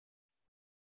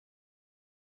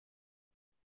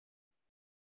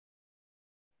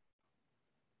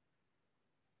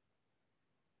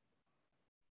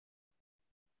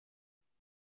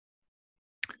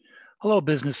Hello,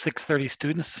 Business 630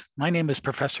 students. My name is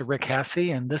Professor Rick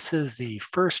Hassey, and this is the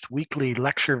first weekly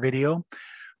lecture video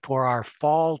for our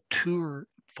fall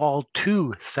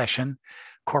two session,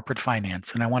 Corporate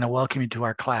Finance. And I want to welcome you to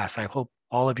our class. I hope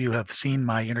all of you have seen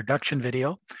my introduction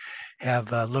video,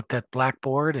 have looked at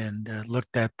Blackboard and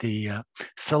looked at the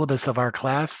syllabus of our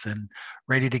class and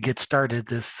ready to get started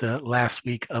this last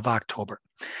week of October.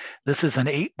 This is an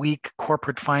 8-week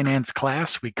corporate finance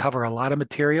class. We cover a lot of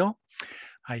material.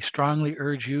 I strongly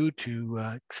urge you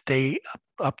to stay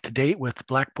up to date with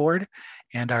Blackboard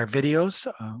and our videos.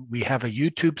 We have a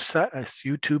YouTube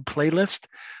playlist,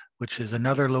 which is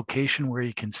another location where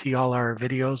you can see all our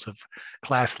videos of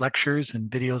class lectures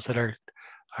and videos that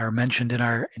are mentioned in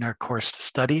our course to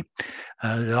study.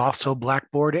 Also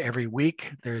Blackboard every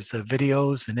week. There's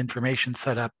videos and information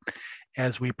set up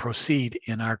as we proceed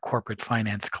in our corporate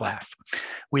finance class.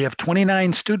 We have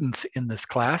 29 students in this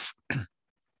class.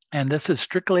 And this is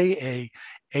strictly a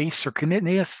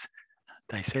asynchronous,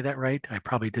 did I say that right? I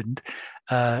probably didn't.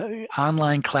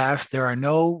 Online class. There are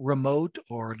no remote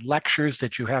or lectures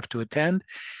that you have to attend.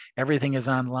 Everything is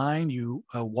online. You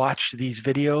watch these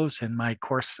videos and my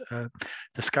course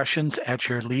discussions at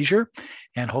your leisure,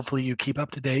 and hopefully you keep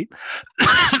up to date,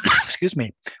 excuse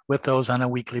me, with those on a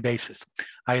weekly basis.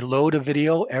 I load a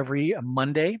video every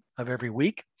Monday of every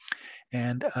week,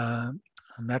 and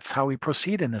that's how we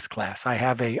proceed in this class. I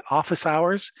have office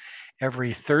hours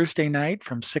every Thursday night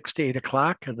from 6 to 8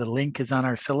 o'clock. The link is on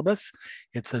our syllabus.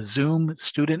 It's a Zoom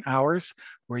student hours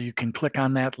where you can click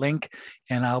on that link,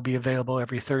 and I'll be available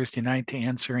every Thursday night to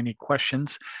answer any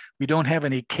questions. We don't have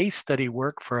any case study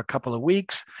work for a couple of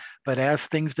weeks, but as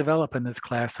things develop in this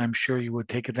class, I'm sure you would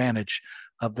take advantage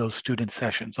of those student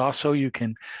sessions. Also, you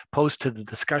can post to the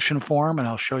discussion forum, and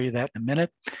I'll show you that in a minute.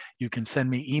 You can send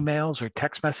me emails or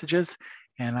text messages,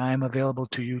 and I'm available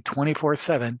to you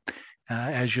 24/7.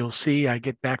 As you'll see, I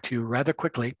get back to you rather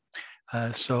quickly.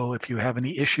 So if you have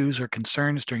any issues or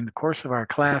concerns during the course of our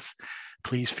class,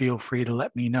 please feel free to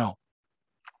let me know.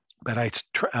 But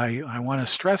I want to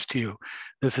stress to you,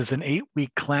 this is an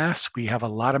 8-week class. We have a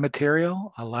lot of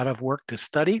material, a lot of work to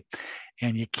study,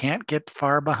 and you can't get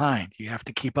far behind. You have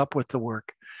to keep up with the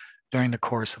work during the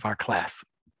course of our class.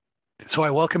 So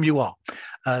I welcome you all.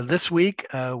 This week,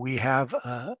 we have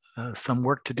some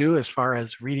work to do as far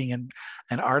as reading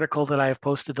an article that I have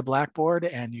posted to Blackboard,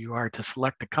 and you are to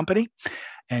select a company,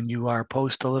 and you are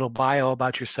post a little bio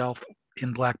about yourself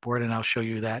in Blackboard, and I'll show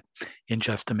you that in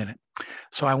just a minute.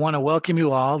 So I want to welcome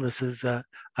you all. This is a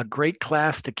great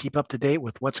class to keep up to date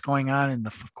with what's going on in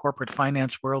the corporate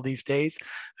finance world these days.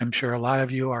 I'm sure a lot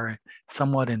of you are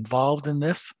somewhat involved in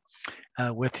this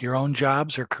with your own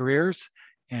jobs or careers.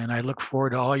 And I look forward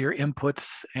to all your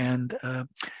inputs and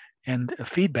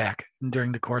feedback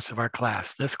during the course of our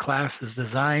class. This class is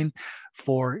designed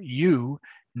for you,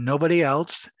 nobody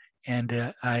else.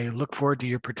 And I look forward to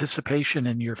your participation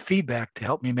and your feedback to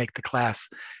help me make the class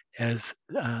as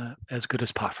good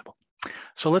as possible.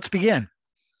 So let's begin.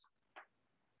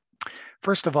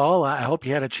 First of all, I hope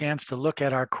you had a chance to look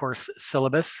at our course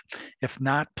syllabus. If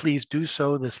not, please do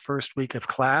so this first week of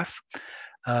class.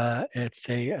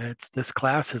 This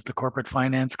class is the corporate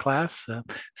finance class,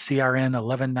 CRN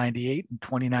 1198 and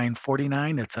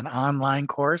 2949. It's an online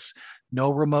course, no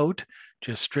remote,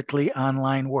 just strictly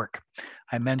online work.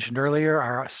 I mentioned earlier,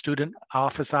 our student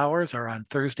office hours are on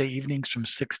Thursday evenings from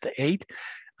 6 to 8.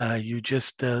 You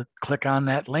just click on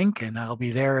that link and I'll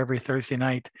be there every Thursday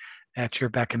night at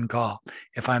your beck and call.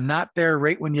 If I'm not there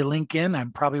right when you link in,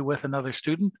 I'm probably with another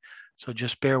student. So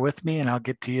just bear with me and I'll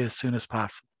get to you as soon as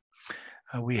possible.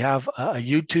 We have a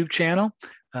YouTube channel.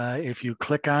 If you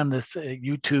click on this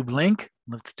YouTube link,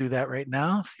 let's do that right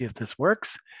now, see if this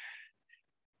works.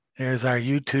 There's our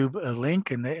YouTube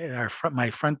link and my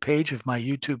front page of my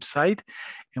YouTube site.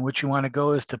 And what you want to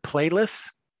go is to playlists.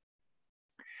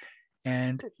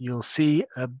 And you'll see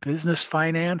a business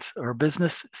finance or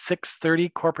business 630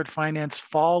 corporate finance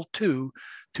fall 2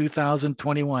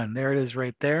 2021. There it is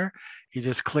right there. You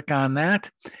just click on that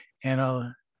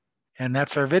and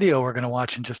that's our video we're going to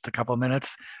watch in just a couple of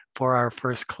minutes for our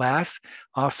first class.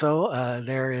 Also,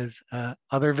 there is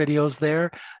other videos there.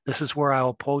 This is where I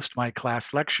will post my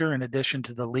class lecture in addition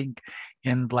to the link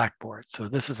in Blackboard. So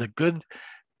this is a good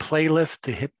playlist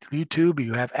to hit YouTube.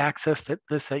 You have access to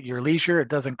this at your leisure. It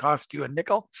doesn't cost you a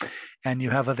nickel. And you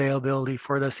have availability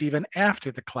for this even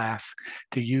after the class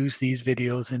to use these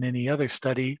videos in any other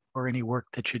study or any work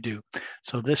that you do.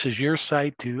 So this is your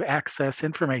site to access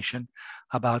information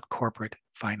about corporate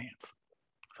finance.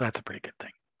 So that's a pretty good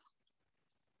thing.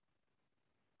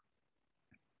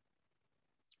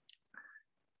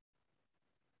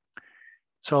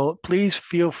 So please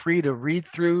feel free to read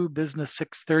through Business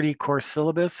 630 course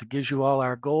syllabus. It gives you all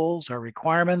our goals, our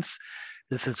requirements.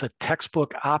 This is a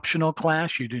textbook optional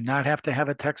class. You do not have to have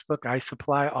a textbook. I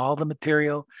supply all the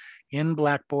material in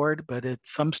Blackboard, but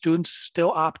some students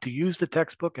still opt to use the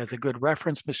textbook as a good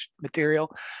reference material.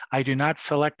 I do not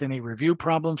select any review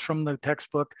problems from the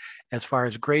textbook. As far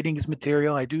as grading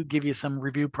material, I do give you some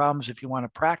review problems if you want to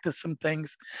practice some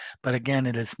things, but again,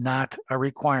 it is not a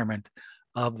requirement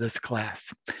of this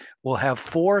class. We'll have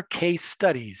 4 case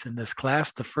studies in this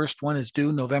class. The first one is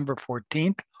due November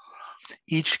 14th.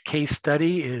 Each case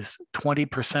study is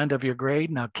 20% of your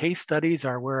grade. Now, case studies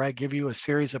are where I give you a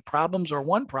series of problems or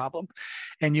one problem,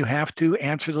 and you have to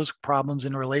answer those problems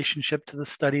in relationship to the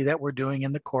study that we're doing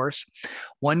in the course.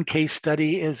 One case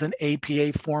study is an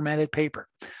APA formatted paper.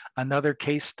 Another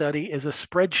case study is a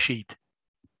spreadsheet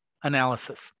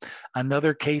analysis.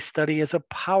 Another case study is a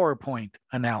PowerPoint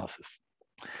analysis.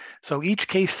 So each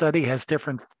case study has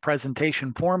different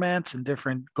presentation formats and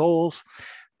different goals,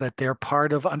 but they're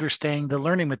part of understanding the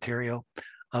learning material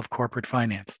of corporate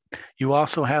finance. You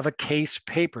also have a case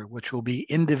paper, which will be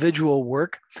individual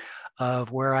work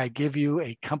of where I give you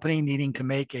a company needing to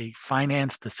make a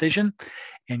finance decision,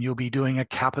 and you'll be doing a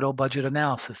capital budget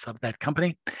analysis of that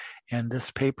company. And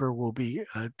this paper will be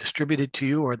distributed to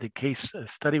you, or the case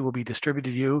study will be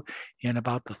distributed to you in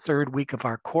about the 3rd week of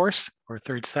our course or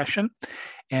 3rd session.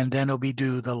 And then it'll be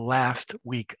due the last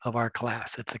week of our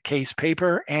class. It's a case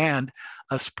paper and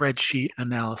a spreadsheet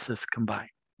analysis combined.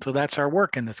 So that's our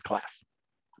work in this class.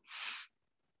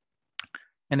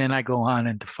 And then I go on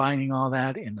and defining all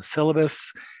that in the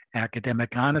syllabus.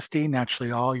 Academic honesty,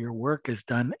 naturally all your work is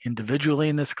done individually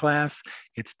in this class.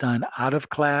 It's done out of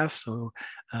class, so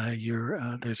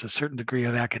there's a certain degree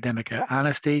of academic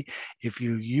honesty. If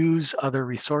you use other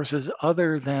resources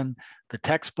other than the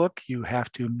textbook, you have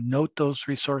to note those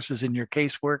resources in your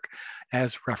casework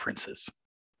as references.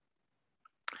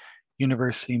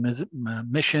 University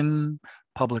mission,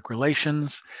 public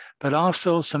relations, but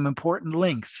also some important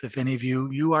links. If any of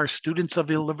you are students of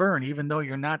the Laverne, even though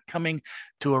you're not coming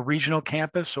to a regional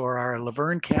campus or our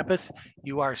Laverne campus,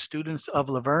 you are students of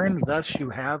Laverne. Thus, you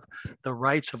have the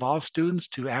rights of all students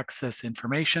to access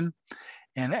information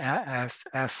and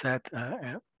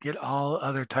get all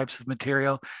other types of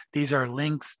material. These are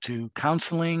links to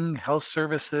counseling, health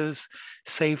services,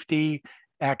 safety,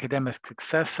 Academic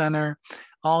Success Center,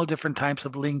 all different types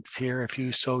of links here if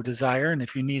you so desire. And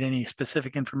if you need any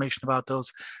specific information about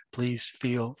those, please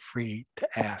feel free to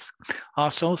ask.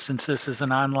 Also, since this is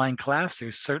an online class,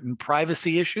 there's certain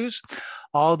privacy issues.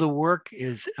 All the work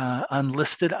is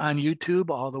unlisted on YouTube.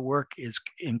 All the work is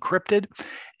encrypted,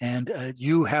 and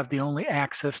you have the only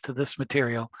access to this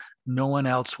material. No one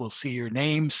else will see your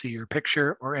name, see your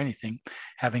picture, or anything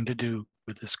having to do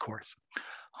with this course.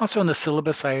 Also in the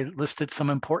syllabus, I listed some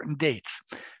important dates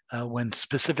when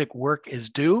specific work is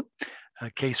due.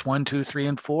 Case 1, 2, 3,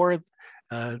 and 4.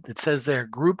 It says there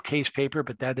group case paper,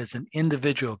 but that is an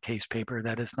individual case paper.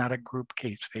 That is not a group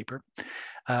case paper.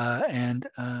 And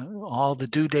all the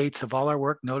due dates of all our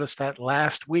work. Notice that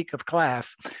last week of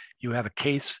class, you have a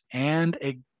case and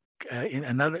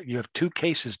you have 2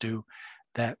 cases due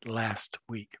that last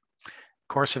week.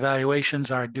 Course evaluations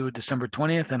are due December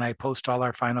 20th, and I post all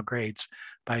our final grades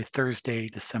by Thursday,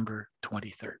 December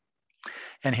 23rd.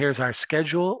 And here's our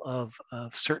schedule of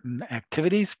certain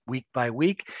activities week by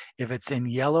week. If it's in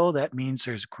yellow, that means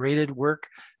there's graded work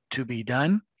to be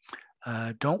done.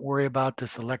 Don't worry about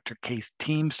this electric case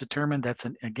teams determined. That's,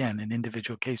 again, an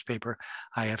individual case paper.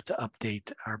 I have to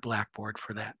update our Blackboard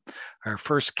for that. Our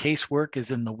first case work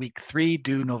is in the week 3,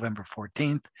 due November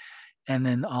 14th. And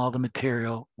then all the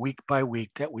material week by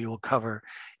week that we will cover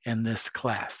in this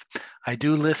class. I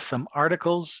do list some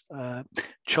articles,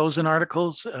 chosen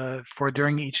articles for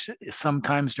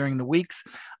sometimes during the weeks.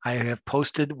 I have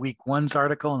posted week 1's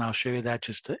article, and I'll show you that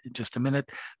just a minute.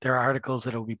 There are articles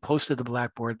that will be posted to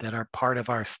Blackboard that are part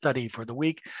of our study for the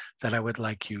week that I would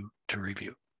like you to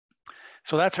review.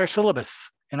 So that's our syllabus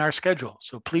and our schedule.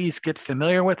 So please get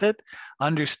familiar with it,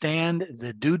 understand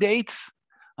the due dates,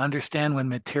 understand when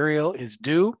material is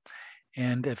due.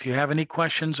 And if you have any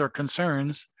questions or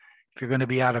concerns, if you're going to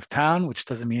be out of town, which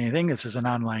doesn't mean anything, this is an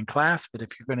online class, but if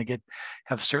you're going to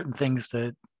have certain things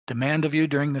that demand of you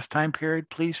during this time period,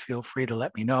 please feel free to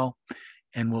let me know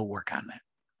and we'll work on that.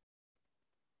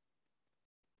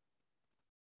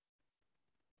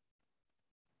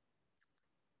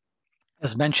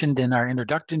 As mentioned in our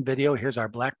introduction video, here's our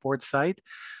Blackboard site.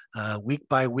 week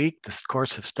by week, this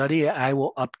course of study. I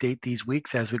will update these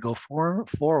weeks as we go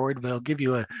forward, but it'll give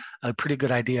you a pretty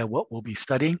good idea of what we'll be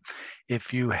studying.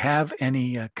 If you have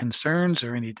any concerns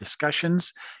or any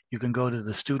discussions, you can go to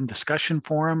the student discussion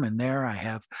forum, and there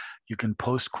you can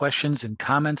post questions and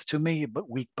comments to me, but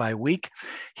week by week.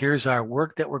 Here's our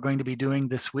work that we're going to be doing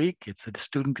this week. It's a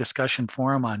student discussion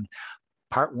forum on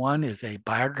Part 1 is a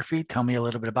biography. Tell me a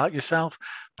little bit about yourself.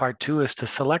 Part 2 is to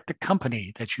select a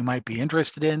company that you might be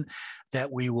interested in that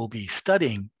we will be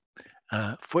studying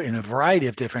in a variety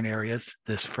of different areas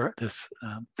this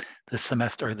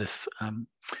semester, or this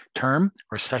term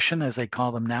or session, as they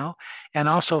call them now. And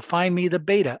also find me the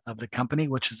beta of the company,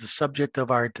 which is the subject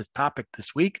of our topic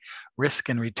this week, risk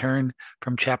and return,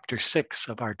 from chapter 6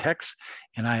 of our text.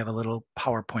 And I have a little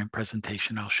PowerPoint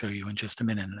presentation I'll show you in just a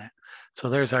minute in that. So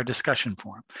there's our discussion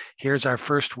forum. Here's our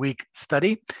first week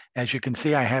study. As you can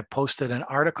see, I have posted an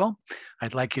article.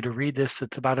 I'd like you to read this.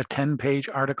 It's about a 10-page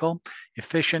article.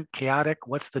 Efficient, chaotic,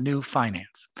 what's the new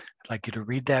finance? I'd like you to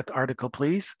read that article,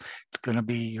 please.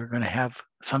 You're going to have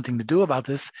something to do about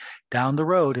this down the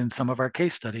road in some of our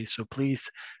case studies. So please,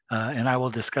 and I will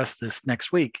discuss this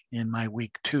next week in my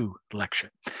week 2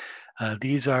 lecture.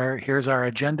 Here's our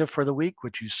agenda for the week,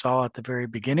 which you saw at the very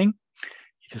beginning.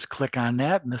 Just click on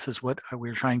that, and this is what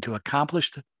we're trying to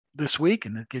accomplish this week,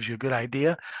 and it gives you a good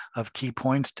idea of key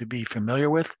points to be familiar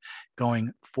with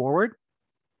going forward.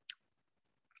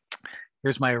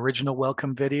 Here's my original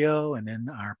welcome video, and then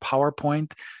our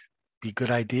PowerPoint. Be a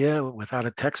good idea without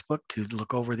a textbook to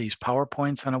look over these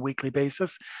PowerPoints on a weekly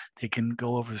basis. They can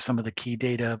go over some of the key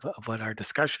data of what our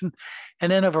discussion,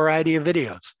 and then a variety of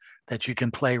videos that you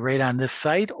can play right on this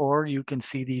site, or you can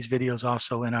see these videos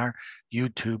also in our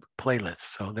YouTube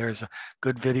playlist. So there's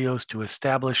good videos to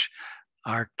establish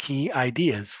our key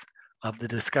ideas of the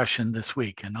discussion this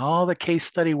week. And all the case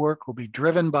study work will be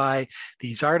driven by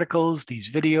these articles, these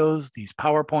videos, these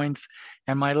PowerPoints,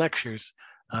 and my lectures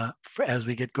as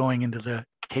we get going into the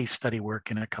case study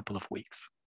work in a couple of weeks.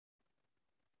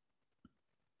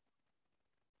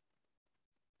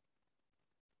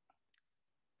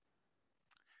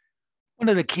 One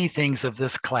of the key things of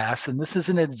this class, and this is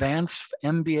an advanced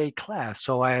MBA class,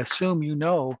 so I assume you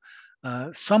know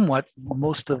somewhat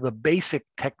most of the basic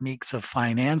techniques of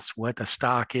finance, what a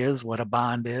stock is, what a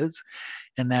bond is,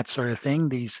 and that sort of thing.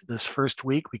 This first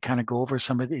week, we kind of go over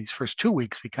some of these. First 2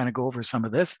 weeks, we kind of go over some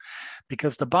of this,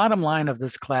 because the bottom line of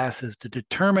this class is to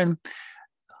determine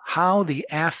how the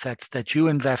assets that you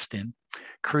invest in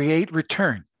create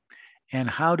return, and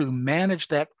how to manage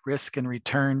that risk and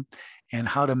return, and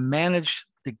how to manage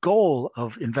the goal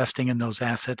of investing in those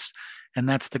assets. And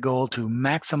that's the goal: to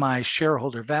maximize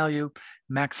shareholder value,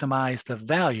 maximize the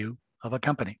value of a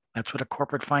company. That's what a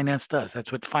corporate finance does.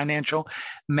 That's what financial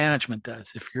management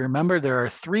does. If you remember, there are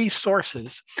 3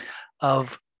 sources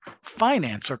of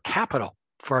finance or capital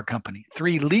for a company,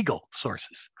 3 legal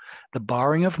sources: the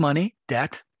borrowing of money,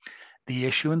 debt, the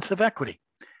issuance of equity.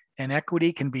 And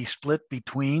equity can be split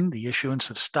between the issuance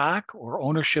of stock or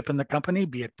ownership in the company,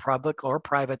 be it public or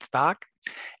private stock,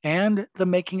 and the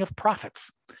making of profits.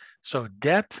 So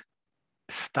debt,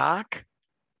 stock,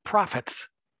 profits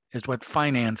is what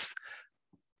finance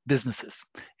businesses.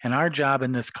 And our job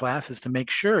in this class is to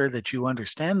make sure that you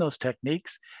understand those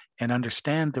techniques and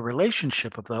understand the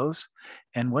relationship of those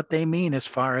and what they mean as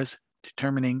far as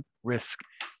determining risk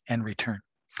and return.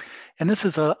 And this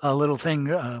is a little thing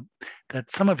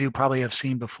that some of you probably have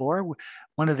seen before.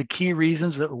 One of the key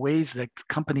reasons, that ways that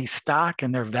companies' stock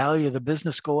and their value of the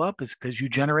business go up, is because you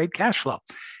generate cash flow,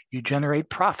 you generate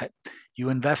profit, you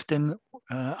invest in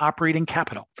operating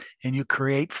capital, and you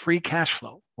create free cash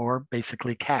flow, or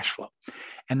basically cash flow.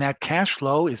 And that cash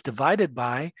flow is divided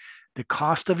by the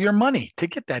cost of your money to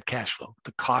get that cash flow,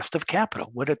 the cost of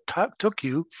capital, what it took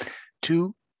you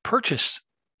to purchase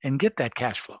and get that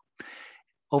cash flow.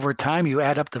 Over time, you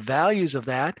add up the values of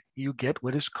that, you get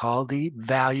what is called the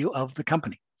value of the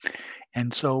company.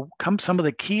 And so some of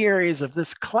the key areas of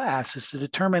this class is to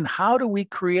determine, how do we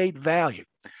create value?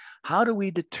 How do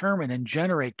we determine and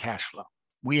generate cash flow?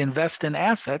 We invest in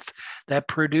assets that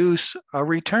produce a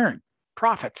return,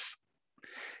 profits.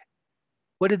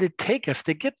 What did it take us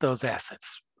to get those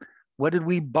assets? What did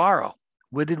we borrow?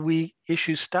 What did we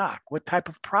issue stock? What type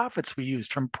of profits we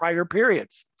used from prior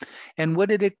periods? And what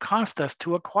did it cost us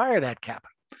to acquire that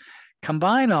capital?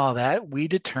 Combine all that, we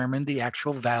determine the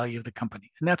actual value of the company.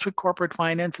 And that's what corporate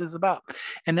finance is about.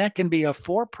 And that can be a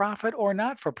for-profit or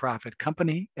not-for-profit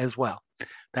company as well.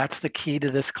 That's the key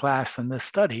to this class and this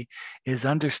study, is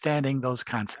understanding those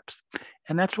concepts.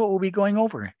 And that's what we'll be going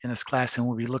over in this class. And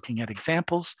we'll be looking at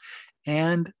examples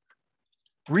and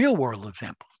real-world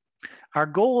examples Our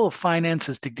goal of finance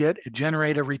is to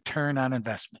generate a return on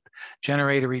investment,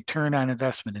 generate a return on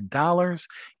investment in dollars,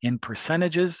 in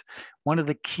percentages. One of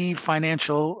the key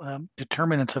financial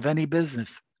determinants of any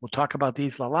business, we'll talk about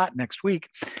these a lot next week,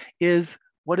 is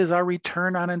what is our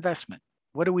return on investment?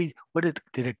 What did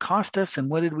it cost us, and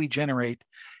what did we generate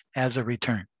as a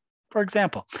return? For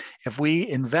example, if we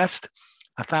invest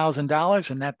 $1,000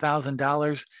 and that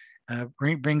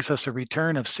 $1,000 brings us a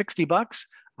return of $60,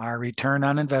 our return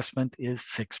on investment is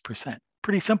 6%.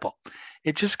 Pretty simple.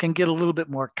 It just can get a little bit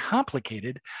more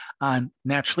complicated on,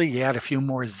 naturally, you add a few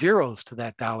more zeros to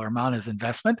that dollar amount as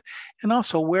investment, and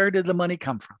also where did the money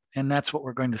come from? And that's what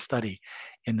we're going to study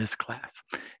in this class.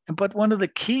 But one of the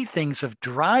key things of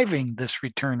driving this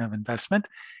return of investment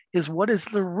is, what is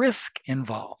the risk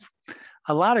involved?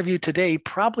 A lot of you today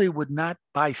probably would not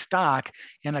buy stock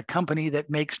in a company that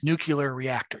makes nuclear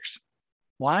reactors.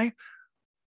 Why?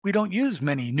 We don't use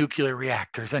many nuclear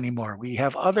reactors anymore. We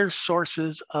have other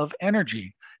sources of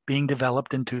energy being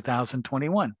developed in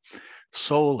 2021.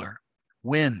 Solar,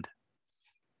 wind,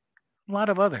 a lot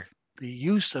of other. The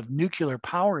use of nuclear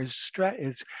power is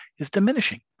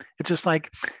diminishing. It's just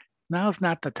like, now's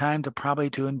not the time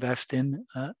to invest in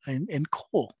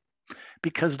coal,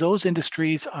 because those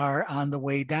industries are on the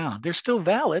way down. They're still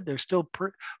valid, they're still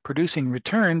producing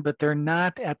return, but they're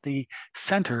not at the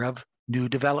center of new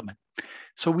development.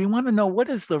 So we want to know, what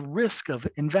is the risk of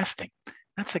investing?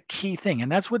 That's a key thing.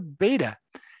 And that's what beta,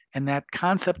 and that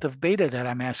concept of beta that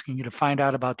I'm asking you to find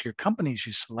out about your companies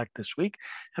you select this week,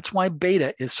 that's why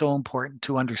beta is so important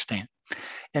to understand.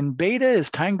 And beta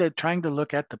is trying to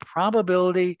look at the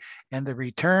probability and the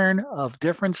return of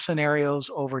different scenarios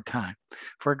over time.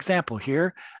 For example,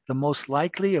 here, the most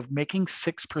likely of making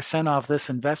 6% off this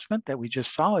investment that we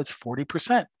just saw is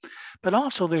 40%. But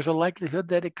also there's a likelihood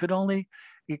that it could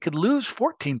lose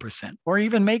 14% or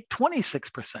even make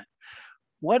 26%.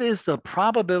 What is the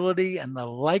probability and the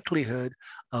likelihood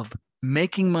of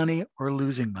making money or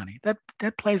losing money?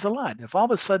 That plays a lot. If all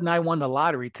of a sudden I won the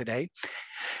lottery today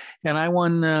and I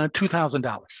won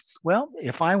 $2,000, well,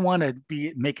 if I want to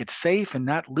make it safe and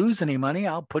not lose any money,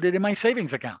 I'll put it in my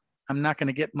savings account. I'm not going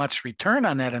to get much return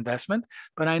on that investment,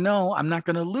 but I know I'm not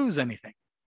going to lose anything.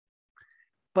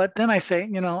 But then I say,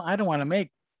 I don't want to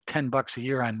make $10 a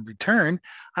year on return.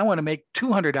 I want to make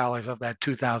 $200 of that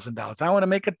 $2,000. I want to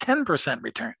make a 10%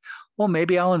 return. Well,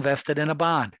 maybe I'll invest it in a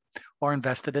bond or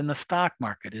invest it in the stock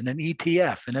market, in an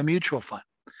ETF, in a mutual fund.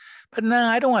 But no,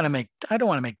 I don't want to make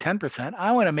 10%.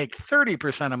 I want to make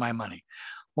 30% of my money.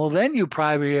 Well, then you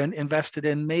probably invested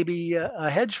in maybe a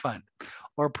hedge fund,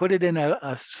 or put it in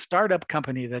a startup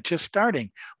company that's just starting,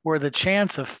 where the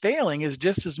chance of failing is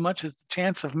just as much as the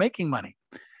chance of making money.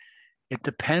 It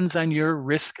depends on your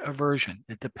risk aversion.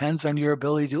 It depends on your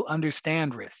ability to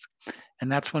understand risk.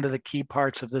 And that's one of the key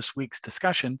parts of this week's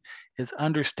discussion, is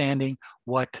understanding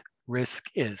what risk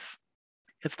is.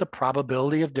 It's the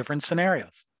probability of different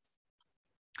scenarios.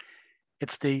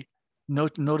 It's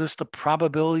notice the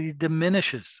probability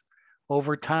diminishes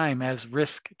over time as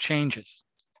risk changes.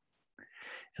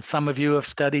 And some of you have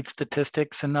studied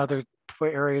statistics and other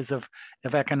areas of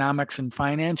economics and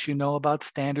finance. You know about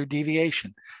standard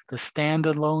deviation, the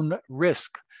standalone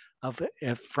risk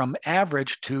from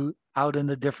average to out in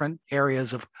the different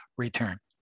areas of return.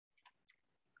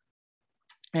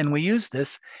 And we use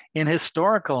this in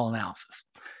historical analysis.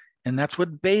 And that's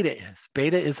what beta is.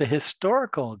 Beta is a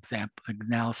historical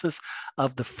analysis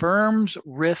of the firm's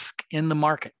risk in the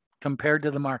market compared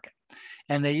to the market.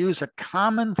 And they use a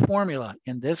common formula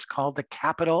in this called the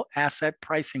capital asset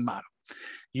pricing model.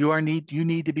 You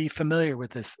need to be familiar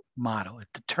with this model. It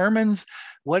determines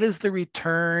what is the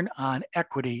return on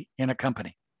equity in a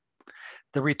company.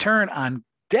 The return on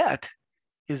debt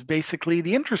is basically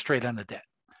the interest rate on the debt.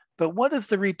 But what is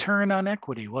the return on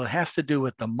equity? Well, it has to do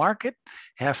with the market,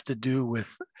 it has to do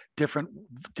with different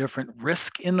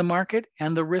risk in the market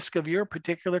and the risk of your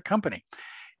particular company.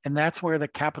 And that's where the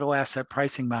capital asset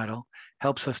pricing model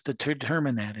helps us to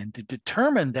determine that. And to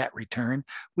determine that return,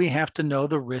 we have to know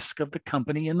the risk of the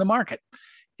company in the market.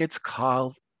 It's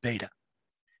called beta.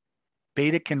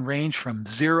 Beta can range from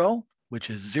 0, which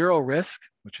is zero risk,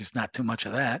 which is not too much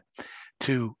of that,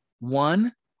 to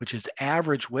 1, which is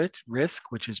average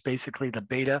risk, which is basically the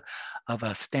beta of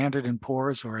a Standard &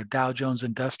 Poor's or a Dow Jones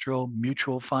Industrial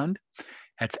Mutual Fund.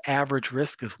 That's average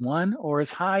risk is 1, or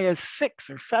as high as 6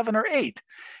 or 7 or 8.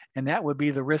 And that would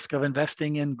be the risk of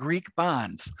investing in Greek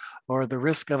bonds or the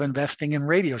risk of investing in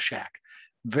Radio Shack.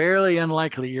 Very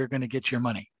unlikely you're going to get your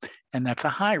money. And that's a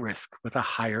high risk with a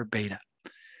higher beta.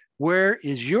 Where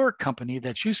is your company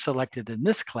that you selected in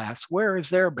this class? Where is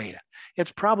their beta?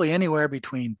 It's probably anywhere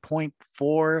between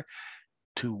 0.4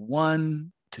 to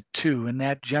 1 to 2 in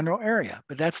that general area.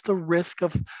 But that's the risk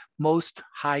of most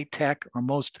high tech or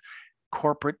most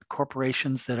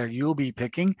corporations that you'll be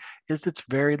picking, is it's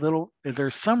very little.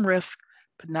 There's some risk,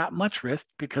 but not much risk,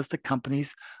 because the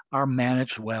companies are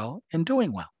managed well and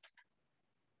doing well.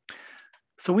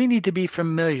 So we need to be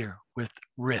familiar with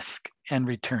risk and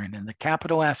return. In the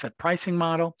capital asset pricing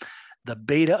model, the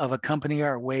beta of a company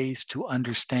are ways to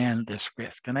understand this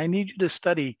risk. And I need you to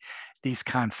study these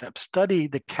concepts. Study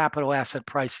the capital asset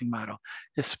pricing model,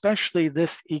 especially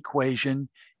this equation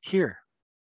here.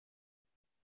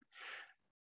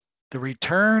 The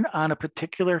return on a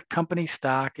particular company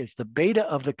stock is the beta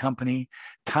of the company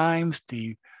times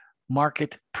the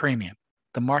market premium.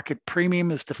 The market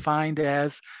premium is defined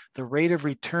as the rate of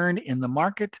return in the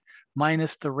market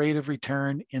minus the rate of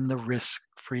return in the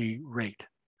risk-free rate.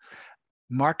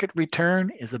 Market return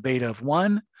is a beta of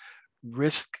 1.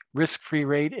 Risk-free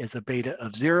rate is a beta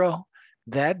of 0.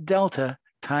 That delta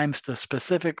times the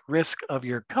specific risk of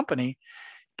your company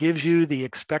gives you the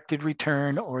expected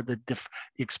return, or the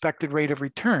expected rate of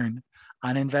return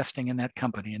on investing in that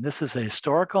company. And this is a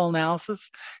historical analysis,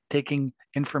 taking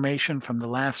information from the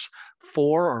last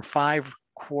 4 or 5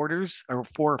 quarters, or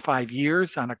 4 or 5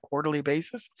 years on a quarterly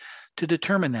basis to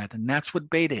determine that. And that's what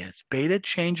beta is. Beta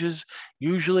changes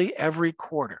usually every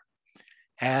quarter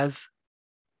as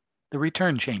the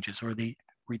return changes, or the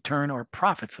return or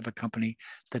profits of a company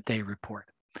that they report.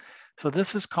 So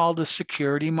this is called a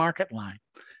security market line.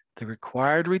 The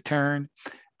required return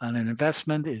on an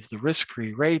investment is the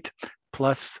risk-free rate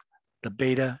plus the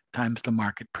beta times the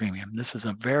market premium. This is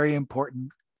a very important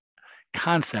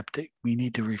concept that we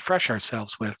need to refresh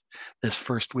ourselves with this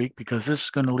first week, because this is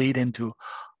going to lead into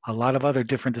a lot of other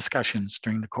different discussions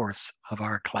during the course of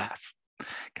our class.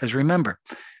 Because remember,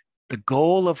 the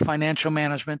goal of financial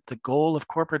management, the goal of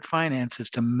corporate finance, is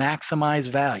to maximize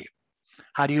value.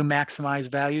 How do you maximize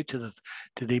value to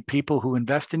the people who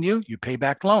invest in you? You pay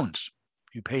back loans.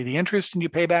 You pay the interest and you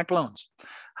pay back loans.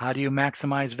 How do you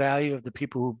maximize value of the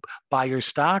people who buy your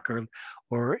stock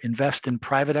or invest in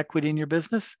private equity in your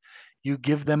business? You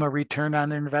give them a return on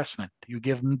their investment. You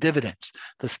give them dividends.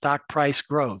 The stock price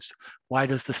grows. Why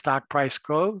does the stock price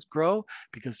grow?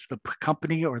 Because the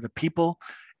company or the people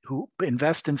who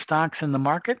invest in stocks in the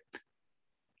market,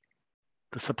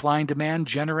 the supply and demand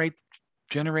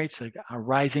generates a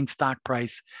rising stock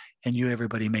price, and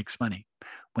everybody makes money.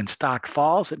 When stock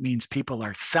falls, it means people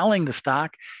are selling the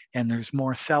stock, and there's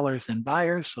more sellers than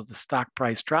buyers, so the stock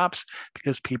price drops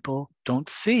because people don't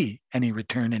see any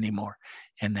return anymore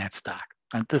in that stock.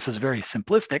 And this is very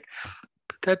simplistic,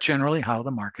 but that's generally how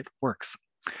the market works.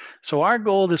 So our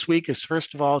goal this week is,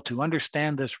 first of all, to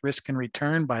understand this risk and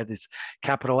return by this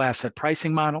capital asset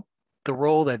pricing model, the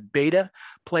role that beta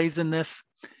plays in this,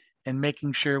 and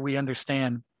making sure we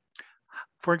understand.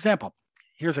 For example,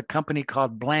 here's a company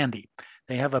called Blandy.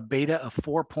 They have a beta of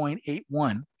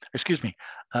 4.81,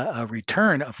 a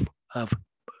return of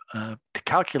to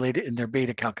calculate it in their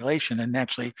beta calculation. And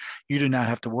actually, you do not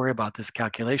have to worry about this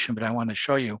calculation, but I want to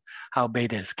show you how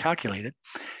beta is calculated.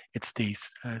 It's the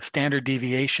standard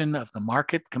deviation of the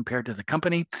market compared to the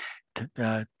company,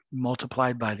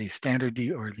 multiplied by the standard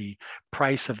or the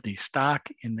price of the stock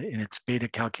in its beta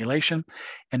calculation.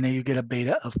 And then you get a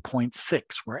beta of 0.6,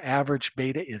 where average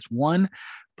beta is 1.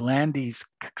 Blandy's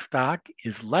stock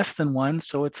is less than 1,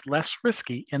 so it's less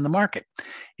risky in the market.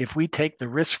 If we take the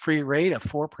risk-free rate of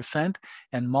 4%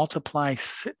 and multiply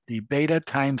the beta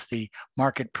times the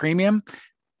market premium,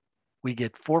 we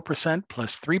get 4%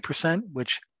 plus 3%,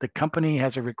 which the company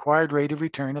has a required rate of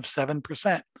return of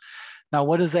 7%. Now,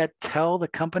 what does that tell the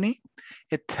company?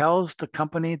 It tells the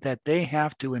company that they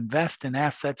have to invest in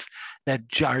assets that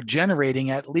are generating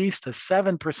at least a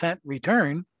 7%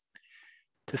 return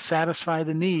to satisfy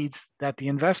the needs that the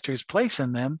investors place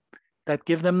in them that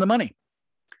give them the money.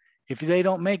 If they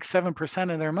don't make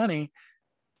 7% of their money,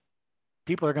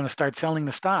 people are going to start selling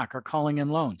the stock or calling in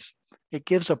loans. It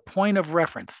gives a point of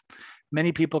reference.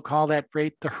 Many people call that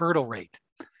rate the hurdle rate,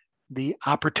 the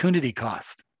opportunity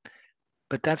cost.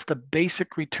 But that's the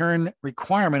basic return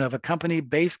requirement of a company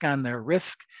based on their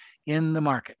risk in the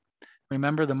market.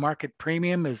 Remember, the market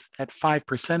premium is at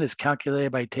 5%, is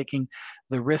calculated by taking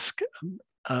the risk,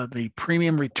 the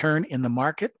premium return in the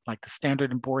market, like the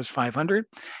Standard & Poor's 500,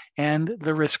 and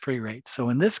the risk-free rate. So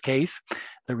in this case,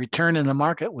 the return in the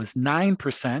market was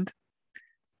 9%.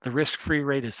 The risk-free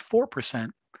rate is 4%.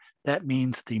 That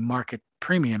means the market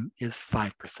premium is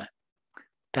 5%.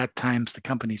 That times the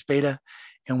company's beta,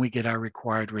 and we get our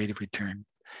required rate of return.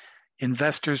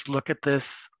 Investors look at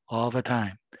this all the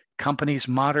time. Companies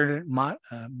monitor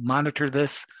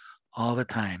this all the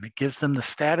time. It gives them the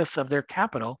status of their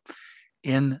capital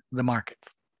in the markets.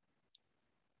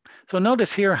 So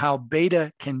notice here how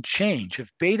beta can change.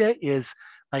 If beta is,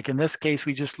 like in this case,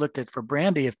 we just looked at for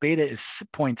Brandy, if beta is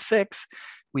 0.6,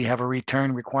 we have a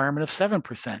return requirement of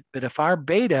 7%. But if our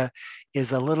beta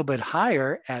is a little bit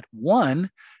higher at 1,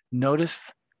 notice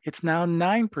it's now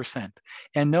 9%.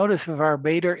 And notice if our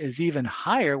beta is even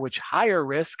higher, which higher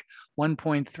risk,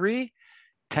 1.3,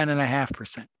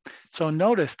 10.5%. So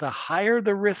notice the higher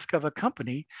the risk of a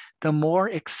company, the more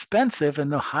expensive and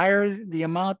the higher the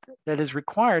amount that is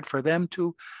required for them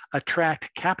to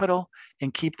attract capital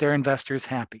and keep their investors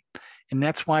happy. And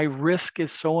that's why risk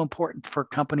is so important for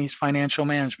companies' financial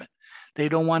management. They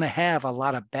don't want to have a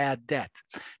lot of bad debt.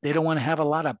 They don't want to have a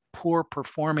lot of poor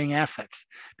performing assets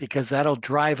because that'll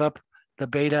drive up the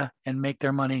beta and make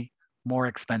their money more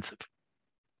expensive.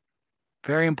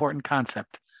 Very important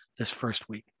concept this first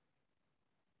week.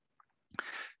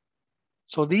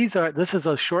 So this is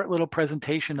a short little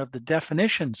presentation of the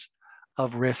definitions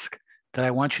of risk that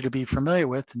I want you to be familiar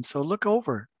with. And so look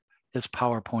over this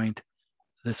PowerPoint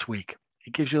this week.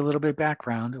 It gives you a little bit of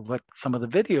background of what some of the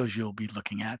videos you'll be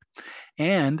looking at.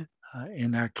 And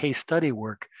in our case study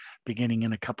work beginning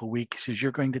in a couple of weeks, is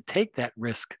you're going to take that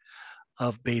risk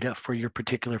of beta for your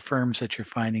particular firms that you're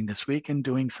finding this week and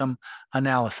doing some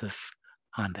analysis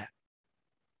on that.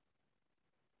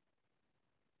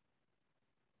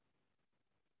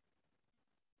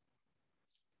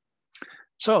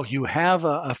 So you have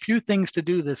a few things to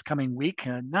do this coming week,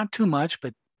 not too much,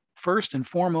 but first and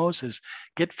foremost is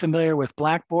get familiar with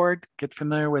Blackboard, get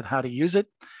familiar with how to use it,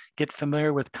 get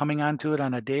familiar with coming onto it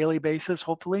on a daily basis,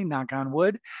 hopefully, knock on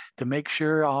wood, to make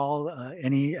sure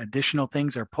any additional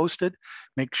things are posted.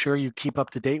 Make sure you keep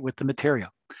up to date with the material.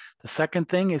 The second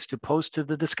thing is to post to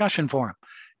the discussion forum.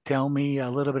 Tell me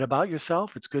a little bit about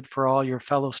yourself. It's good for all your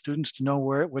fellow students to know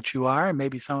what you are. And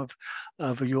maybe some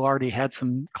of you already had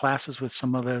some classes with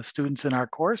some of the students in our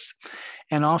course.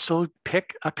 And also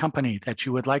pick a company that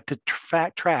you would like to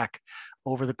track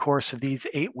over the course of these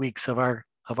 8 weeks of our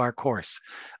course.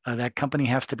 That company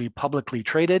has to be publicly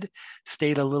traded.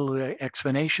 State a little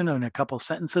explanation in a couple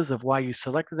sentences of why you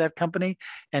selected that company,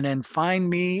 and then find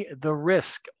me the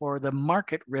risk or the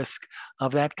market risk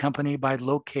of that company by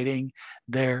locating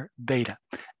their beta.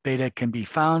 Beta can be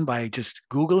found by just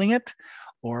Googling it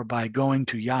or by going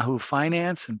to Yahoo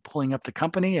Finance and pulling up the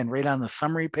company, and right on the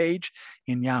summary page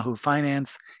in Yahoo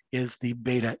Finance is the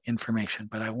beta information.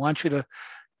 But I want you to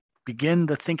begin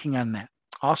the thinking on that.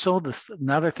 Also,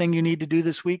 another thing you need to do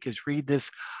this week is read this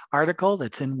article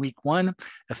that's in week 1,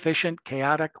 Efficient,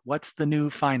 Chaotic, What's the New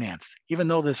Finance? Even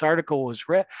though this article was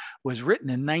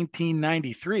written in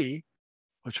 1993,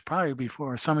 which probably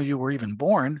before some of you were even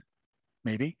born,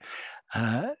 maybe,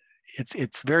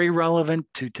 it's very relevant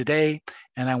to today,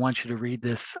 and I want you to read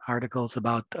this article. It's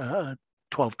about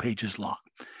 12 pages long.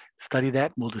 Study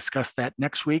that. We'll discuss that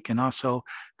next week, and also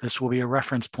this will be a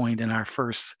reference point in our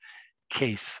first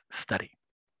case study.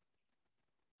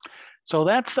 So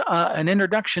that's an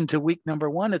introduction to week number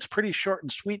 1. It's pretty short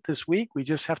and sweet this week. We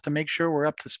just have to make sure we're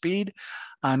up to speed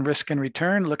on risk and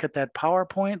return. Look at that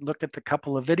PowerPoint, look at the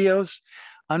couple of videos,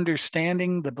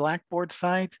 understanding the Blackboard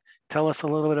site, tell us a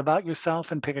little bit about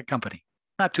yourself, and pick a company.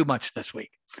 Not too much this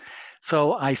week.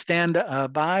 So I stand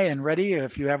by and ready.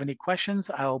 If you have any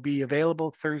questions, I'll be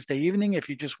available Thursday evening. If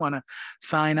you just want to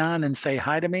sign on and say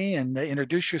hi to me and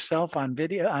introduce yourself on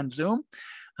video on Zoom,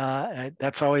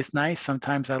 that's always nice.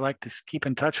 Sometimes I like to keep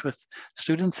in touch with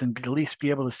students and at least be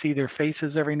able to see their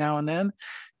faces every now and then.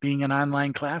 Being an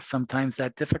online class, sometimes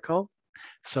that's difficult.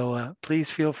 So please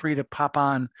feel free to pop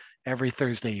on every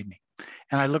Thursday evening.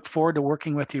 And I look forward to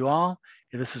working with you all.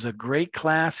 This is a great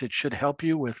class. It should help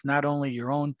you with not only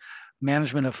your own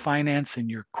management of finance in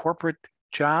your corporate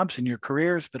jobs and your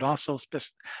careers, but also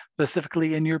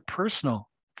specifically in your personal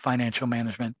financial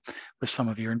management with some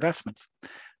of your investments.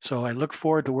 So I look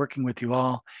forward to working with you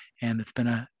all, and it's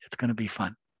going to be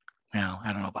fun. Now,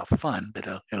 I don't know about fun, but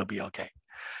it'll be okay.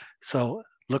 So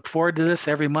look forward to this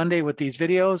every Monday with these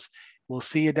videos. We'll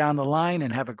see you down the line,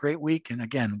 and have a great week. And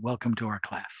again, welcome to our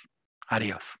class.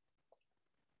 Adios.